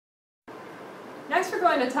Next we're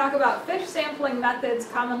going to talk about fish sampling methods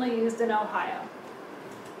commonly used in Ohio.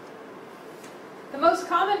 The most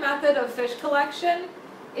common method of fish collection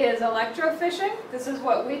is electrofishing. This is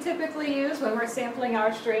what we typically use when we're sampling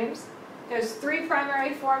our streams. There's three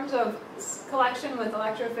primary forms of collection with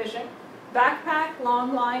electrofishing: backpack,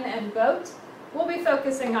 long line, and boat. We'll be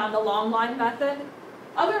focusing on the long line method.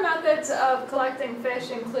 Other methods of collecting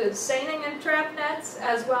fish include seining and trap nets,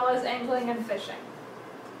 as well as angling and fishing.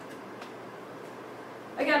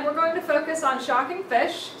 Again, we're going to focus on shocking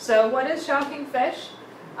fish. So what is shocking fish?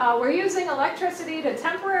 We're using electricity to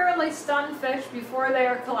temporarily stun fish before they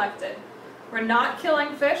are collected. We're not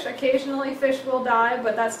killing fish. Occasionally fish will die,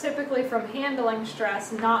 but that's typically from handling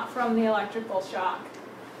stress, not from the electrical shock.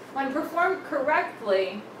 When performed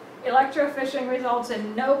correctly, electrofishing results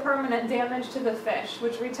in no permanent damage to the fish,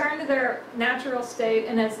 which return to their natural state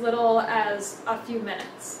in as little as a few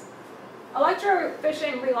minutes.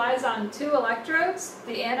 Electrofishing relies on two electrodes,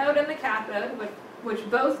 the anode and the cathode, which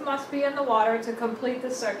both must be in the water to complete the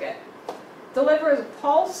circuit. Delivers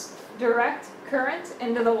pulse direct current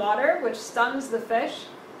into the water, which stuns the fish.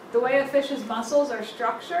 The way a fish's muscles are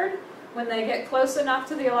structured, when they get close enough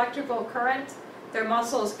to the electrical current, their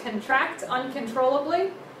muscles contract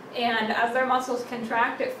uncontrollably, and as their muscles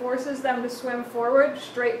contract, it forces them to swim forward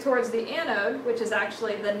straight towards the anode, which is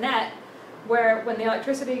actually the net, where when the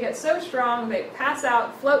electricity gets so strong, they pass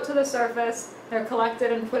out, float to the surface, they're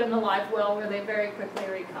collected and put in the live well where they very quickly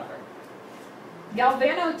recover.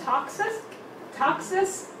 Galvanotoxis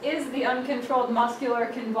is the uncontrolled muscular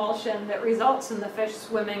convulsion that results in the fish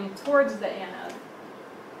swimming towards the anode.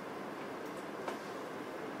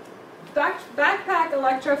 Backpack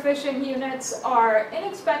electrofishing units are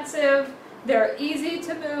inexpensive, they're easy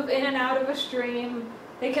to move in and out of a stream.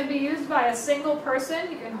 They can be used by a single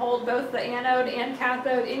person. You can hold both the anode and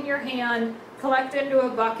cathode in your hand, collect into a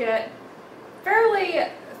bucket.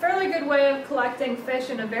 Fairly good way of collecting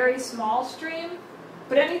fish in a very small stream,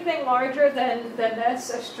 but anything larger than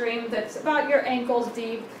this, a stream that's about your ankles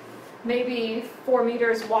deep, maybe 4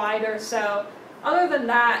 meters wide or so, other than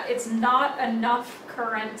that, it's not enough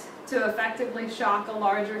current to effectively shock a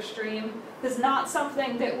larger stream. This is not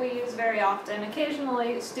something that we use very often.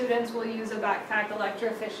 Occasionally, students will use a backpack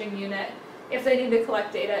electrofishing unit if they need to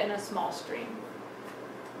collect data in a small stream.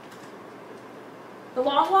 The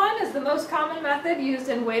long line is the most common method used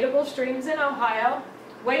in wadable streams in Ohio.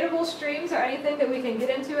 Wadable streams are anything that we can get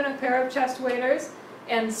into in a pair of chest waders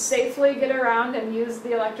and safely get around and use the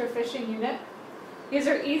electrofishing unit. These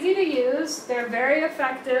are easy to use, they're very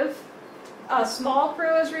effective. A small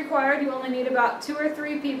crew is required. You only need about 2 or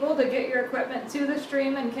 3 people to get your equipment to the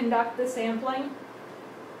stream and conduct the sampling.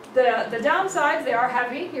 The downsides, they are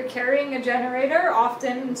heavy. You're carrying a generator,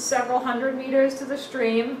 often several hundred meters to the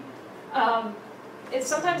stream.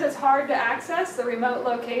 Sometimes it's hard to access the remote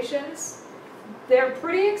locations. They're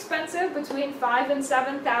pretty expensive, between $5,000 and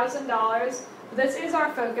 $7,000. This is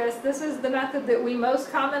our focus. This is the method that we most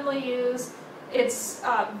commonly use. It's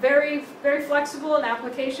very flexible in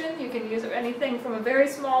application. You can use anything from a very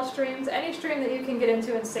small stream to any stream that you can get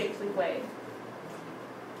into and safely wade.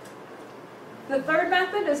 The third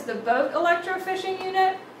method is the boat electrofishing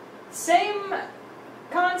unit. Same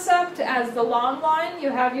concept as the long line.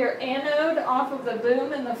 You have your anode off of the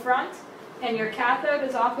boom in the front, and your cathode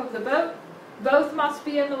is off of the boat. Both must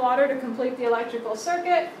be in the water to complete the electrical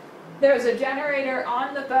circuit. There's a generator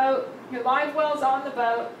on the boat, your live well's on the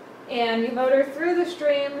boat, and you motor through the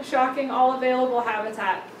stream, shocking all available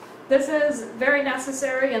habitat. This is very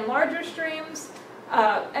necessary in larger streams.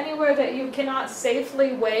 Anywhere that you cannot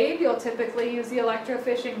safely wade, you'll typically use the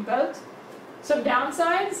electrofishing boat. Some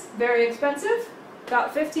downsides: very expensive,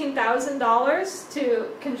 about $15,000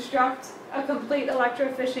 to construct a complete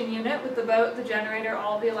electrofishing unit with the boat, the generator,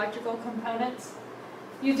 all the electrical components.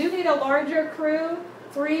 You do need a larger crew.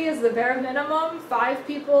 3 is the bare minimum, 5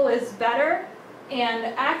 people is better. And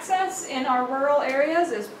access in our rural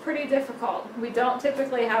areas is pretty difficult. We don't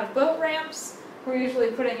typically have boat ramps. We're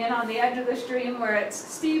usually putting in on the edge of the stream where it's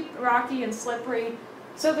steep, rocky, and slippery.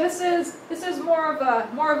 So this is more of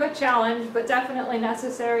a challenge, but definitely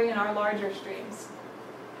necessary in our larger streams.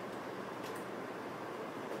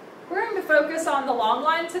 We're going to focus on the long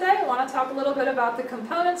line today. I want to talk a little bit about the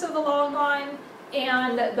components of the long line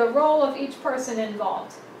and the role of each person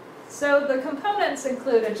involved. So the components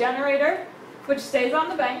include a generator, which stays on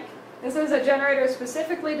the bank. This is a generator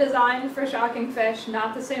specifically designed for shocking fish,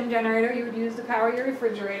 not the same generator you would use to power your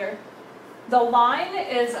refrigerator. The line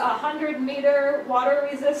is a 100-meter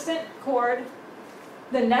water-resistant cord.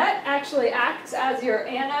 The net actually acts as your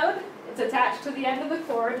anode. It's attached to the end of the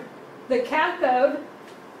cord. The cathode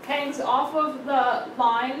hangs off of the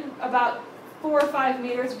line about 4 or 5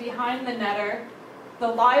 meters behind the netter. The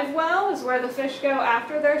live well is where the fish go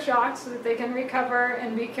after they're shocked so that they can recover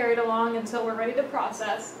and be carried along until we're ready to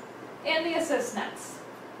process. And the assist nets.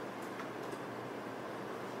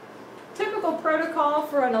 Typical protocol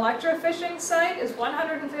for an electrofishing site is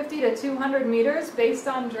 150 to 200 meters based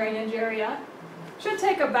on drainage area. Should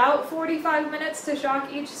take about 45 minutes to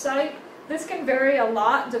shock each site. This can vary a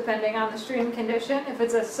lot depending on the stream condition. If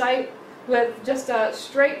it's a site with just a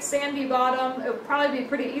straight sandy bottom, it would probably be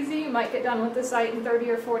pretty easy. You might get done with the site in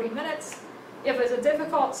 30 or 40 minutes. If it's a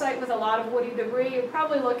difficult site with a lot of woody debris, you're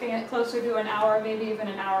probably looking at closer to an hour, maybe even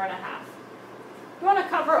an hour and a half. You want to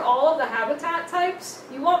cover all of the habitat types.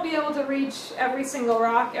 You won't be able to reach every single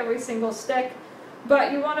rock, every single stick,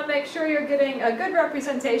 but you want to make sure you're getting a good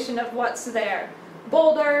representation of what's there.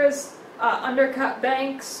 Boulders, undercut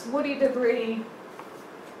banks, woody debris.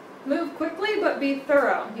 Move quickly, but be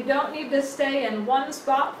thorough. You don't need to stay in one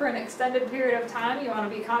spot for an extended period of time. You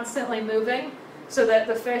want to be constantly moving so that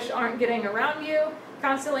the fish aren't getting around you.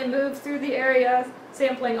 Constantly move through the area,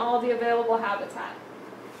 sampling all the available habitat.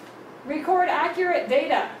 Record accurate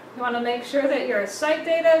data. You want to make sure that your site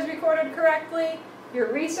data is recorded correctly,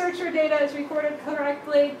 your researcher data is recorded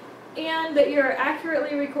correctly, and that you're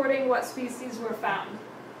accurately recording what species were found.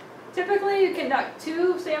 Typically, you conduct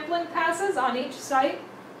 2 sampling passes on each site.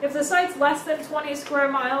 If the site's less than 20 square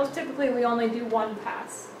miles, typically we only do 1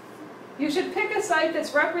 pass. You should pick a site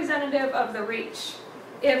that's representative of the reach.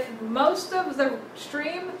 If most of the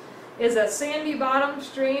stream is a sandy bottom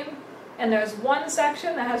stream, and there's one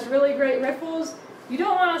section that has really great riffles, you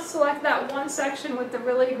don't want to select that one section with the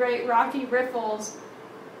really great rocky riffles,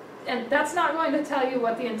 and that's not going to tell you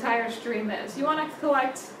what the entire stream is. You want to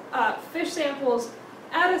collect fish samples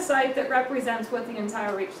at a site that represents what the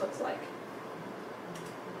entire reach looks like.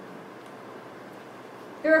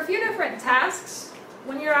 There are a few different tasks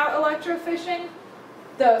when you're out electrofishing.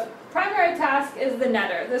 The primary task is the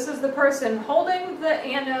netter. This is the person holding the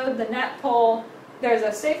anode, the net pole. There's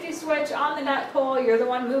a safety switch on the net pole. You're the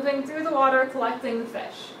one moving through the water collecting the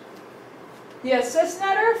fish. The assist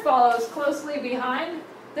netter follows closely behind.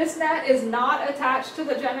 This net is not attached to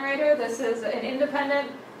the generator. This is an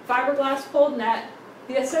independent fiberglass pulled net.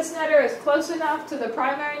 The assist netter is close enough to the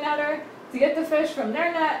primary netter to get the fish from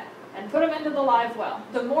their net and put them into the live well.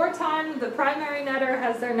 The more time the primary netter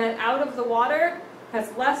has their net out of the water,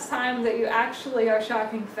 has less time that you actually are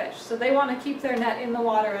shocking fish. So they want to keep their net in the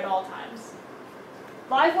water at all times.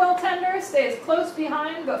 Live well tender stays close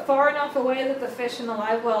behind but far enough away that the fish in the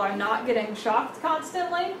live well are not getting shocked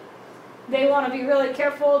constantly. They want to be really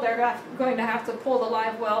careful. They're going to have to pull the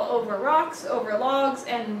live well over rocks, over logs,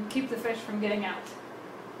 and keep the fish from getting out.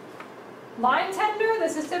 Line tender,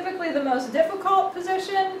 this is typically the most difficult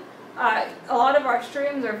position. A lot of our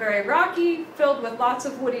streams are very rocky, filled with lots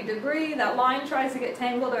of woody debris. That line tries to get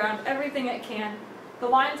tangled around everything it can. The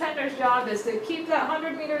line tender's job is to keep that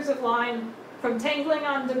 100 meters of line from tangling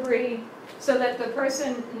on debris so that the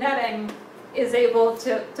person netting is able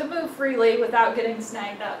to move freely without getting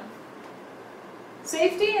snagged up.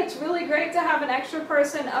 Safety, it's really great to have an extra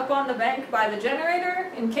person up on the bank by the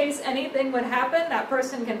generator. In case anything would happen, that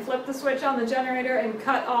person can flip the switch on the generator and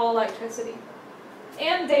cut all electricity.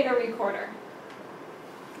 And data recorder.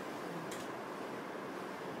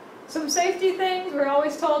 Some safety things, we're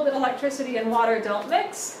always told that electricity and water don't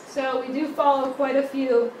mix, so we do follow quite a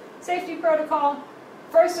few safety protocol.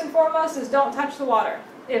 First and foremost is don't touch the water.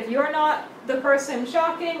 If you're not the person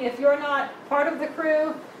shocking, if you're not part of the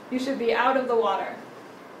crew, you should be out of the water.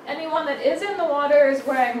 Anyone that is in the water is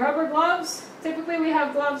wearing rubber gloves. Typically we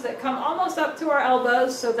have gloves that come almost up to our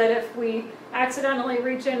elbows so that if we accidentally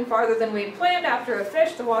reach in farther than we planned after a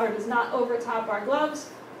fish, the water does not overtop our gloves.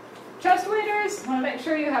 Chest waders, want to make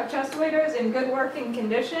sure you have chest waders in good working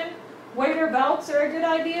condition. Wader belts are a good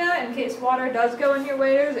idea in case water does go in your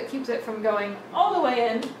waders. It keeps it from going all the way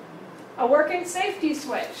in. A working safety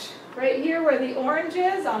switch. Right here where the orange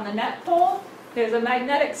is on the net pole, there's a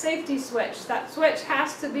magnetic safety switch. That switch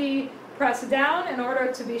has to be pressed down in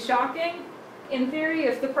order to be shocking. In theory,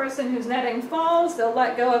 if the person who's netting falls, they'll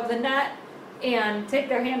let go of the net and take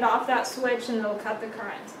their hand off that switch and it'll cut the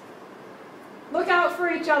current. Look out for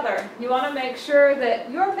each other. You want to make sure that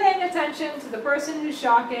you're paying attention to the person who's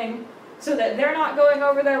shocking so that they're not going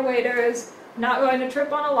over their waders, not going to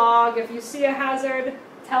trip on a log. If you see a hazard,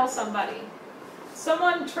 tell somebody.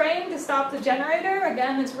 Someone trained to stop the generator.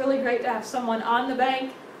 Again, it's really great to have someone on the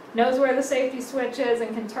bank, knows where the safety switch is,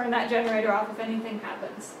 and can turn that generator off if anything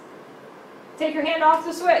happens. Take your hand off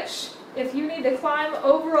the switch. If you need to climb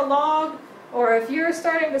over a log, or if you're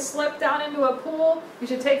starting to slip down into a pool, you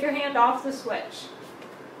should take your hand off the switch.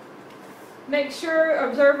 Make sure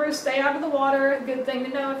observers stay out of the water. Good thing to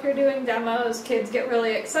know if you're doing demos. Kids get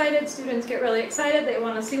really excited, students get really excited, they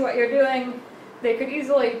want to see what you're doing. They could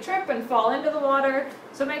easily trip and fall into the water,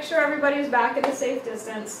 so make sure everybody's back at a safe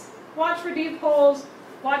distance. Watch for deep holes,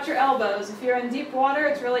 watch your elbows. If you're in deep water,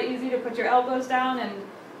 it's really easy to put your elbows down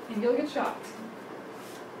and you'll get shocked.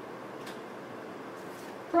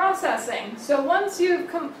 Processing. So once you've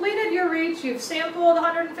completed your reach, you've sampled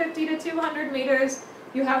 150 to 200 meters,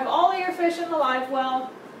 you have all of your fish in the live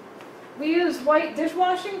well. We use white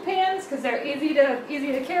dishwashing pans because they're easy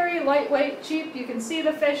to carry, lightweight, cheap. You can see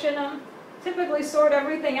the fish in them. Typically sort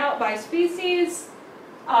everything out by species,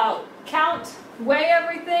 count, weigh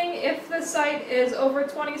everything if the site is over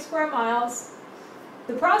 20 square miles.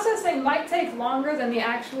 The processing might take longer than the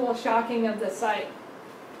actual shocking of the site.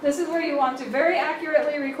 This is where you want to very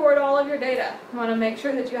accurately record all of your data. You want to make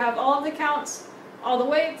sure that you have all of the counts, all the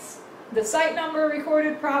weights, the site number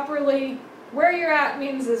recorded properly. Where you're at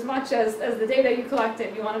means as much as the data you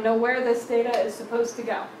collected. You want to know where this data is supposed to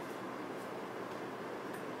go.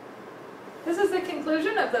 This is the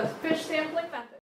conclusion of the fish sampling method.